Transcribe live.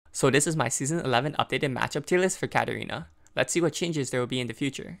So this is my Season 11 updated matchup tier list for Katarina. Let's see what changes there will be in the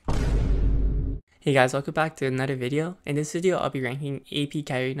future. Hey guys, welcome back to another video. In this video, I'll be ranking AP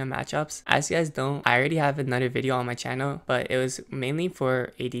Katarina matchups. As you guys know, I already have another video on my channel, but it was mainly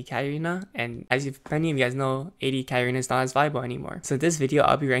for AD Katarina, and as many of you guys know, AD Katarina is not as viable anymore. So this video,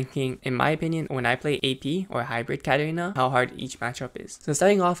 I'll be ranking, in my opinion, when I play AP or hybrid Katarina, how hard each matchup is. So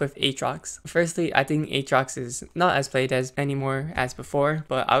starting off with Aatrox. Firstly, I think Aatrox is not as played as anymore as before,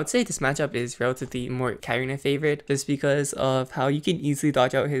 but I would say this matchup is relatively more Katarina favored just because of how you can easily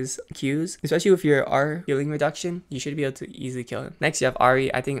dodge out his Qs, especially with your R healing reduction. You should be able to easily kill him. Next, you have Ahri.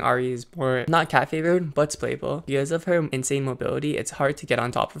 I think Ahri is more not cat favored, but it's playable. Because of her insane mobility, it's hard to get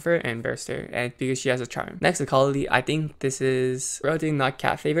on top of her and burst her, and because she has a charm. Next, Akali. I think this is relatively not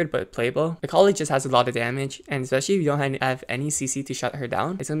cat favored, but playable. Akali just has a lot of damage, and especially if you don't have any CC to shut her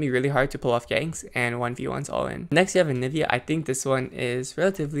down, it's gonna be really hard to pull off ganks and 1v1s all in. Next, you have Anivia. I think this one is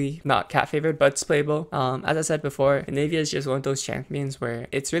relatively not cat favored, but it's playable. As I said before, Anivia is just one of those champions where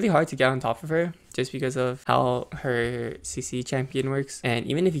it's really hard to get on top of her, just because of how her CC champion works. And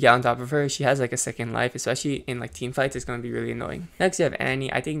even if you get on top of her, she has like a second life, especially in like team fights. It's going to be really annoying. Next, you have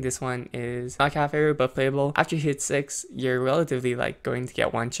Annie. I think this one is not cat favorite, but playable. After you hit 6, you're relatively like going to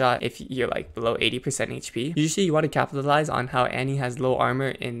get one shot if you're like below 80% HP. Usually you want to capitalize on how Annie has low armor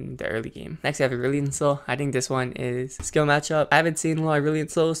in the early game. Next, you have Aurelion Soul. I think this one is skill matchup. I haven't seen a lot of Aurelion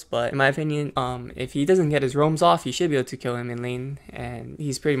Souls, but in my opinion, if he doesn't get his roams off, you should be able to kill him in lane, and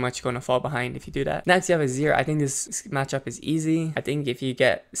he's pretty much going to fall behind if you do that. Next, you have Azir. I think this matchup is easy. I think if you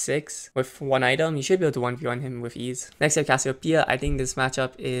get 6 with one item, you should be able to 1v1 him with ease. Next, you have Cassiopeia. I think this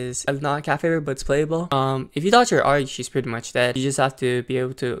matchup is not cat favorite, but it's playable. If you dodge her R, she's pretty much dead. You just have to be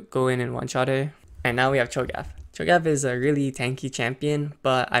able to go in and one-shot her. And now we have Cho'Gath. Cho'Gath is a really tanky champion,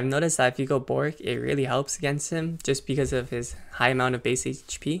 but I've noticed that if you go Bork, it really helps against him just because of his high amount of base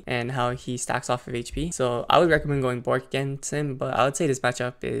HP and how he stacks off of HP. So I would recommend going Bork against him, but I would say this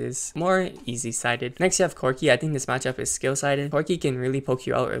matchup is more easy-sided. Next, you have Corki. I think this matchup is skill-sided. Corki can really poke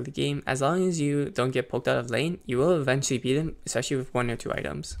you out early game. As long as you don't get poked out of lane, you will eventually beat him, especially with 1 or 2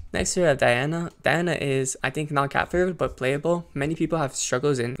 items. Next, you have Diana. Diana is, I think, not cat favorite, but playable. Many people have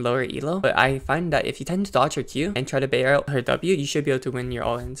struggles in lower elo, but I find that if you tend to dodge her Q and try to bait out her W, you should be able to win your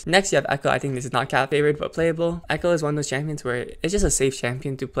all-ins. Next, you have Echo. I think this is not cat favorite, but playable. Echo is one of those champions where it's just a safe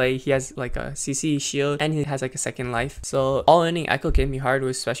champion to play. He has like a CC shield and he has like a second life. So all-inning Echo can be hard,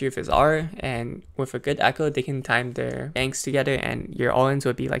 especially with his R, and with a good Echo, they can time their ganks together and your all-ins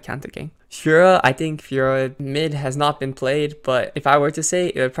would be like counter gank. Fiora, I think Fiora mid has not been played, but if I were to say,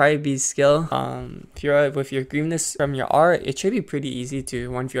 it would probably be skill. Fiora, with your greenness from your R, it should be pretty easy to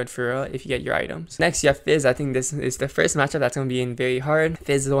 1v1 Fiora if you get your items. Next, you have Fizz. I think this is the first matchup that's going to be in very hard.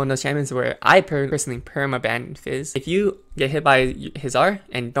 Fizz is one of those champions where I personally perma-ban Fizz. If you get hit by his R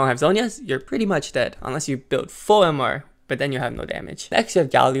and don't have Zhonya's, you're pretty much dead, unless you build full MR. But then you have no damage. Next, you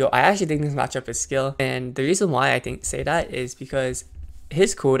have Galio. I actually think this matchup is skill, and the reason why I say that is because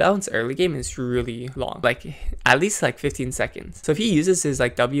his cooldowns early game is really long, like at least like 15 seconds. So if he uses his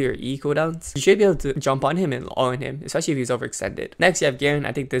like W or E cooldowns, you should be able to jump on him and all in him, especially if he's overextended. Next, you have Garen.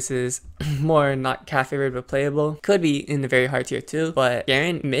 I think this is more not cat favored but playable. Could be in the very hard tier too, but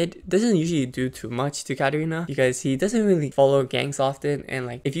Garen mid doesn't usually do too much to Katarina because he doesn't really follow ganks often, and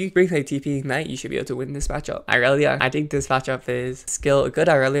like if you bring like TP Ignite, you should be able to win this matchup. Irelia, I think this matchup is skill. A good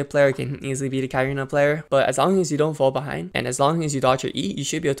Irelia player can easily beat a Katarina player, but as long as you don't fall behind and as long as you dodge your E, you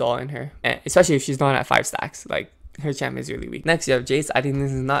should be able to all in her, and especially if she's not at 5 stacks. Like, her champ is really weak. Next, you have Jace. I think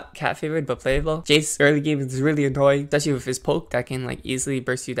this is not cat favored but playable. Jace early game is really annoying, especially with his poke that can like easily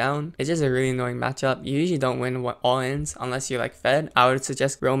burst you down. It's just a really annoying matchup. You usually don't win all-ins unless you're like fed. I would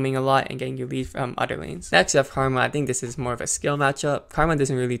suggest roaming a lot and getting your lead from other lanes. Next, you have Karma. I think this is more of a skill matchup. Karma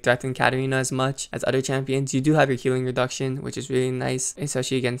doesn't really threaten Katarina as much as other champions. You do have your healing reduction, which is really nice,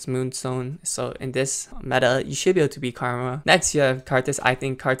 especially against Moonstone. So in this meta, you should be able to beat Karma. Next, you have Karthus. I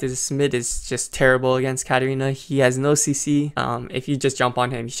think Karthus mid is just terrible against Katarina. He has no CC. If you just jump on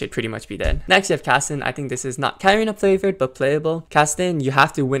him, you should pretty much be dead. Next, you have Castan. I think this is not Katarina favored but playable. Castan, you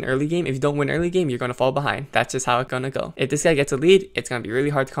have to win early game. If you don't win early game, you're gonna fall behind. That's just how it's gonna go. If this guy gets a lead, it's gonna be really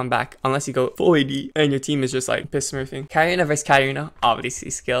hard to come back unless you go full AD and your team is just like piss smurfing. Katarina versus Katarina,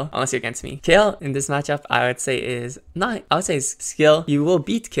 obviously skill, unless you're against me. Kayle in this matchup, I would say is skill. You will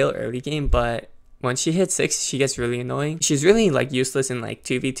beat Kayle early game, but once she hits 6, she gets really annoying. She's really like useless in like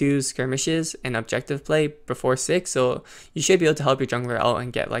 2v2 skirmishes and objective play before 6, so you should be able to help your jungler out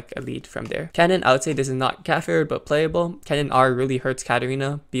and get like a lead from there. Kennen, I would say this is not cat favored but playable. Kennen R really hurts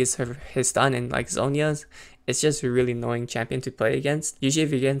Katarina because of his stun and like Zhonya's. it's just a really annoying champion to play against. Usually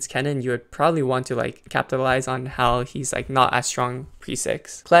if you're against Kennen, you would probably want to like capitalize on how he's like not as strong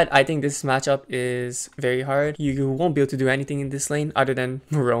pre-6. Kled, I think this matchup is very hard. You won't be able to do anything in this lane other than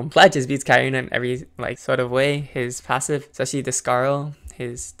roam. Kled just beats Katarina in every like sort of way. His passive, especially the Scarl,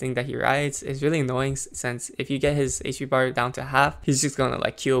 his thing that he rides, is really annoying, since if you get his HP bar down to half, he's just gonna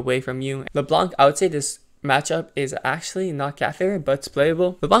like Q away from you. LeBlanc, I would say this matchup is actually not cat favorite, but it's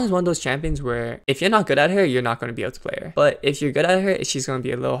playable. LeBlanc is one of those champions where if you're not good at her, you're not going to be able to play her. But if you're good at her, she's going to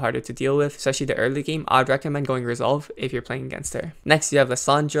be a little harder to deal with, especially the early game. I'd recommend going Resolve if you're playing against her. Next, you have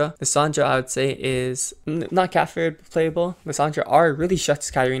Lissandra. Lissandra, I would say, is not cat favorite, but playable. Lissandra R really shuts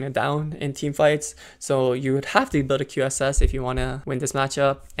Katarina down in team fights, so you would have to build a QSS if you want to win this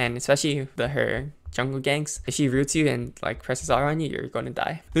matchup, and especially her jungle ganks. If she roots you and like presses R on you, you're gonna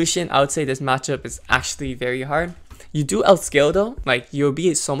die. Lucian, I would say this matchup is actually very hard. You do outscale though, like you'll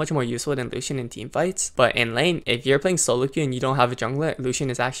be so much more useful than Lucian in team fights, but in lane, if you're playing solo queue and you don't have a jungler, Lucian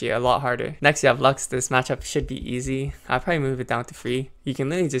is actually a lot harder. Next, you have Lux. This matchup should be easy. I'll probably move it down to free. You can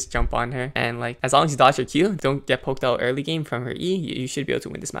literally just jump on her, and like as long as you dodge her Q, don't get poked out early game from her E, you should be able to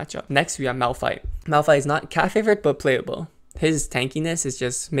win this matchup. Next, we have Malphite. Malphite is not cat favorite, but playable. His tankiness is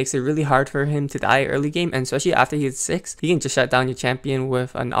just makes it really hard for him to die early game, and especially after he hits 6, he can just shut down your champion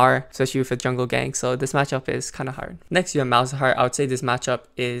with an R, especially with a jungle gank. So this matchup is kind of hard. Next, you have Malzahar. I would say this matchup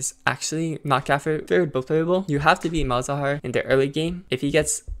is actually not cat favorite, but playable. You have to beat Malzahar in the early game. If he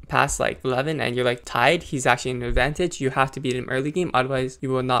gets past like 11 and you're like tied, he's actually an advantage. You have to beat him early game, otherwise you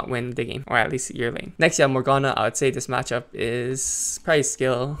will not win the game, or at least your lane. Next, you have Morgana. I would say this matchup is probably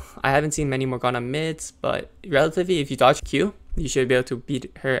skill. I haven't seen many Morgana mids, but relatively if you dodge Q, you should be able to beat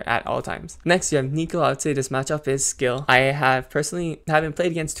her at all times. Next, you have Nico. I would say this matchup is skill. I have personally haven't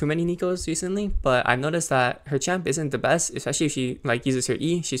played against too many Nikos recently, but I've noticed that her champ isn't the best, especially if she like uses her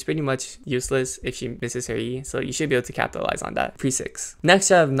E. She's pretty much useless if she misses her E, so you should be able to capitalize on that pre-6. Next,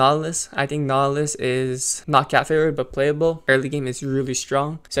 you have Nautilus. I think Nautilus is not cat favorite, but playable. Early game is really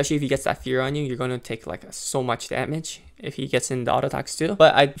strong, especially if he gets that fear on you. You're going to take like so much damage if he gets in the auto attacks too.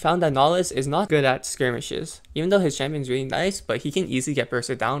 But I found that Nautilus is not good at skirmishes, even though his champion's really nice, but he can easily get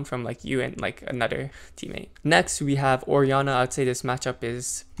bursted down from like you and like another teammate. Next, we have Orianna. I'd say this matchup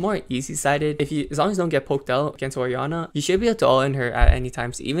is more easy sided. As long as you don't get poked out against Orianna, you should be able to all in her at any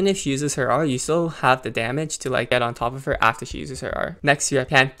time. So even if she uses her R, you still have the damage to like get on top of her after she uses her R. Next, you have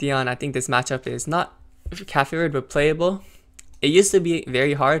Pantheon. I think this matchup is not cat favorite, but playable. It used to be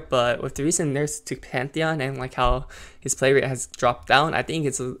very hard, but with the recent nerfs to Pantheon and like how his play rate has dropped down, I think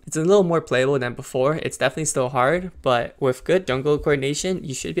it's a little more playable than before. It's definitely still hard, but with good jungle coordination,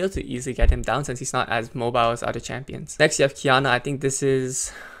 you should be able to easily get him down since he's not as mobile as other champions. Next, you have Kiana. I think this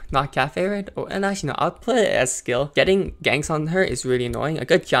is not cat favorite, and actually no, I'll put it as skill. Getting ganks on her is really annoying. A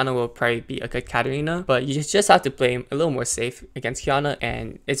good Kiana will probably be a good Katarina, but you just have to play a little more safe against Kiana,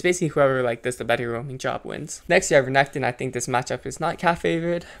 and it's basically whoever like does the better roaming job wins. Next, you have Renekton. I think this matchup is not cat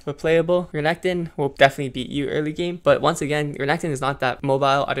favorite, but playable. Renekton will definitely beat you early game, but once again, Renekton is not that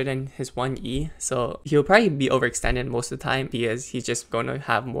mobile other than his 1E, so he'll probably be overextended most of the time because he's just going to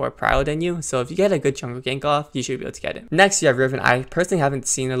have more prio than you. So if you get a good jungle gank off, you should be able to get it. Next, you have Riven. I personally haven't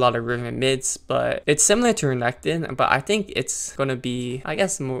seen a lot of Riven mids, but it's similar to Renekton, but I think it's gonna be, I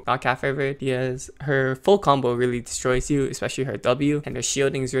guess, more not cat favorite because her full combo really destroys you, especially her W, and her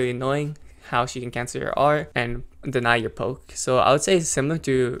shielding is really annoying, how she can cancel your R and deny your poke. So I would say similar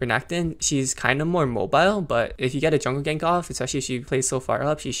to Renekton, she's kind of more mobile, but if you get a jungle gank off, especially if she plays so far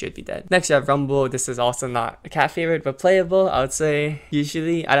up, she should be dead. Next, you have Rumble. This is also not a cat favorite, but playable. I would say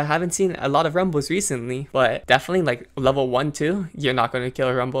usually, I haven't seen a lot of Rumbles recently, but definitely like level 1, 2, you're not going to kill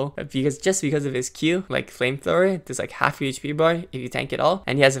a Rumble because of his Q, like Flamethrower, there's like half your HP bar if you tank it all,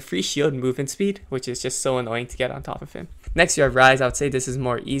 and he has a free shield movement speed, which is just so annoying to get on top of him. Next, you have Ryze. I would say this is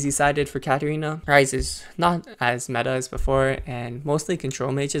more easy-sided for Katarina. Ryze is not as meta as before, and mostly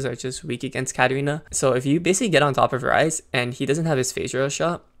control mages are just weak against Katarina. So if you basically get on top of Ryze and he doesn't have his phase rail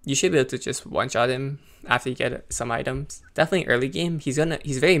shot, you should be able to just one-shot him after you get some items. Definitely early game, he's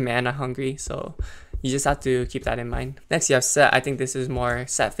very mana hungry, so you just have to keep that in mind. Next, you have Set. I think this is more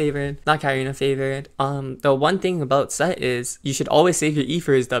Set favored, not Katarina favored. The one thing about Set is you should always save your E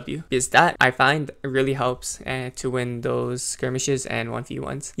for his W, because that I find really helps to win those skirmishes and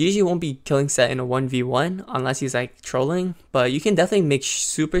 1v1s. You usually won't be killing Set in a 1v1 unless he's like trolling, but you can definitely make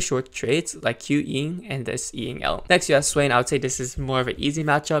super short trades like Q-ing and this E-ing L. Next, you have Swain. I would say this is more of an easy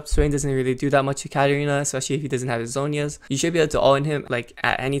matchup. Swain doesn't really do that much to Katarina, especially if he doesn't have his Zonias. You should be able to all-in him like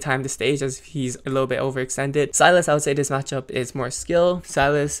at any time of the stage, as he's a little bit bit overextended. Silas, I would say this matchup is more skill.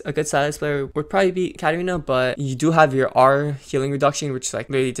 Silas, a good Silas player would probably beat Katarina, but you do have your R healing reduction, which like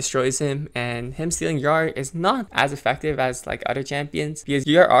really destroys him, and him stealing your R is not as effective as like other champions, because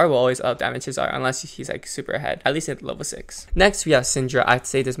your R will always up damage his R unless he's like super ahead, at least at level 6. Next we have Syndra. I'd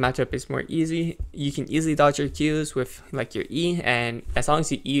say this matchup is more easy. You can easily dodge your Qs with like your E, and as long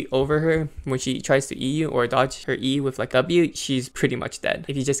as you E over her when she tries to E you, or dodge her E with like W, she's pretty much dead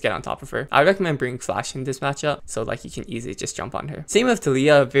if you just get on top of her. I would recommend bringing Flash in this matchup, so like you can easily just jump on her. Same with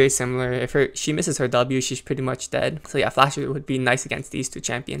Talia, very similar. If she misses her W, she's pretty much dead. So yeah, Flash would be nice against these two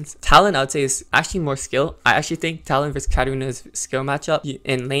champions. Talon, I would say, is actually more skill. I actually think Talon versus Katarina's skill matchup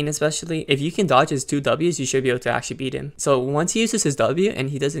in lane especially, if you can dodge his 2 Ws, you should be able to actually beat him. So once he uses his W and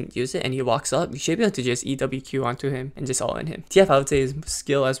he doesn't use it and he walks up, you should be able to just EWQ onto him and just all in him. TF, I would say, is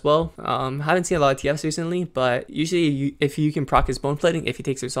skill as well. Haven't seen a lot of TFs recently, but usually if you can proc his bone plating, if he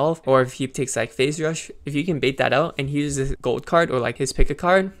takes resolve, or if he takes like phase rush, if you can bait that out and he uses his gold card or like his pick a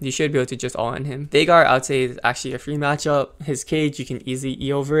card, you should be able to just all in him. Veigar, I would say, is actually a free matchup. His cage, you can easily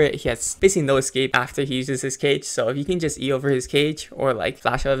E over it. He has basically no escape after he uses his cage, so if you can just E over his cage or like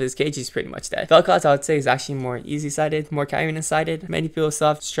flash out of his cage, he's pretty much dead. Vel'Koz, I would say, is actually more easy sided, more Katarina sided. Many people still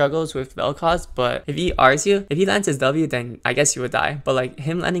have struggles with Vel'Koz, but if he Rs you, if he lands his W, then I guess you would die, but like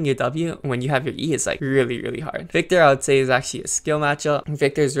him landing your W when you have your E is like really hard. Victor, I would say, is actually a skill matchup.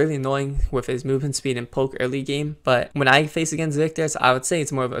 Victor is really annoying with his movement speed and poke early game, but when I face against Victor, so I would say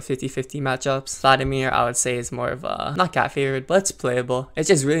it's more of a 50-50 matchups. Vladimir, I would say, is more of a, not cat favorite, but it's playable. It's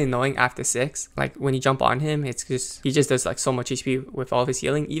just really annoying after 6. Like when you jump on him, it's just, he just does like so much HP with all of his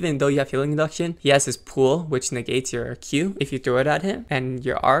healing. Even though you have healing reduction, he has his pool, which negates your Q if you throw it at him, and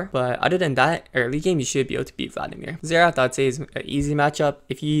your R. But other than that, early game, you should be able to beat Vladimir. Xerath, I'd say, is an easy matchup.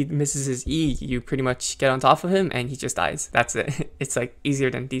 If he misses his E, you pretty much get on top of him and he just dies. That's it. It's like easier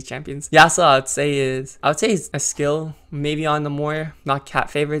than these champions. Yasuo, I would say is a skill, maybe on the more not cat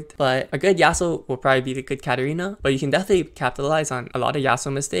favorite, but a good Yasuo will probably be the good Katarina. But you can definitely capitalize on a lot of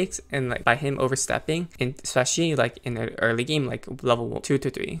Yasuo mistakes, and like by him overstepping, and especially like in the early game, like level 2 to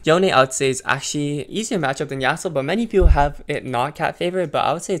 3. Yone, I would say, is actually easier matchup than Yasuo, but many people have it not cat favorite, but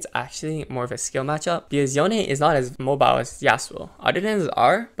I would say it's actually more of a skill matchup because Yone is not as mobile as Yasuo, other than his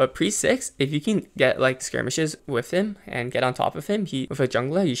R. But pre-6, if you can get like skirmishes with him and get on top of him, with a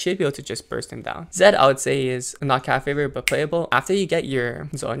jungler, you should be able to just burst him down. Zed, I would say, is not cat favorite but playable. After you get your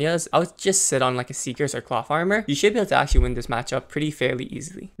Zhonya's, I would just sit on like a Seekers or Cloth Armor. You should be able to actually win this matchup pretty fairly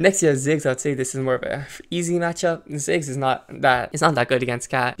easily. Next, you have Ziggs. I would say this is more of a easy matchup. Ziggs is not that good against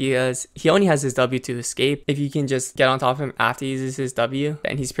Cat because he only has his W to escape. If you can just get on top of him after he uses his W,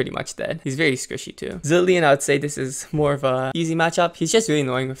 then he's pretty much dead. He's very squishy too. Zillion, I would say this is more of a easy matchup. He's just really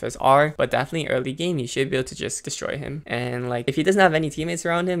annoying with his R, but definitely early game, you should be able to just destroy him. And like if he doesn't have any teammates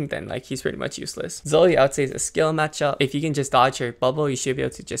around him, then like he's pretty much useless. Zoe, I would say, is a skill matchup. If you can just dodge her bubble, you should be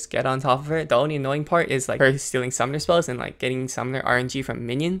able to just get on top of her. The only annoying part is like her stealing summoner spells and like getting summoner RNG from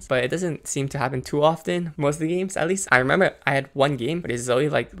minions, but it doesn't seem to happen too often, most of the games at least. I remember I had one game but Zoe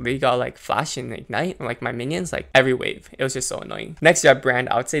like really got like flash and ignite and like my minions like every wave. It was just so annoying. Next you have Brand.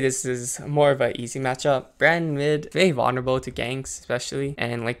 I would say this is more of an easy matchup. Brand mid, very vulnerable to ganks especially,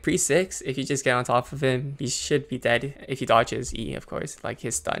 and like pre-6, if you just get on top of him, he should be dead if he dodges E, of course, like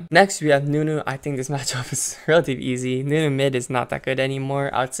his stun. Next we have Nunu. I think this matchup is relatively easy. Nunu mid is not that good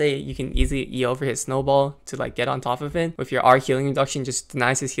anymore. I would say you can easily E over his snowball to like get on top of him. With your R healing reduction, just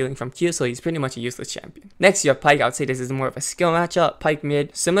denies his healing from Q, so he's pretty much a useless champion. Next you have Pyke. I would say this is more of a skill matchup. Pyke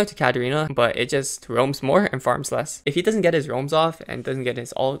mid, similar to Katarina, but it just roams more and farms less. If he doesn't get his roams off and doesn't get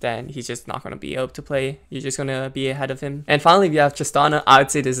his ult, then he's just not going to be able to play. You're just going to be ahead of him. And finally we have Tristana. I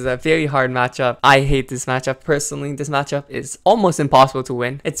would say this is a very hard matchup. I hate this matchup personally. This matchup is almost impossible to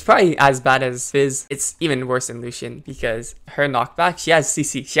win. It's probably as bad as Fizz. It's even worse than Lucian because her knockback, she has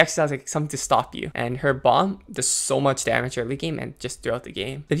CC. She actually has like something to stop you, and her bomb does so much damage early game and just throughout the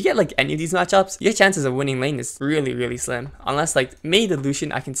game. If you get like any of these matchups, your chances of winning lane is really slim, unless like maybe the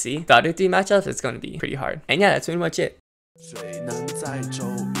Lucian I can see. The other 3 matchups, it's going to be pretty hard. And yeah, that's pretty much it.谁能载舟，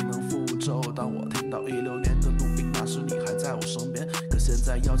亦能覆舟。当我听到16年的录音，那时你还在我身边，可现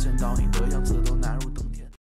在要见到你的样子都难如登天。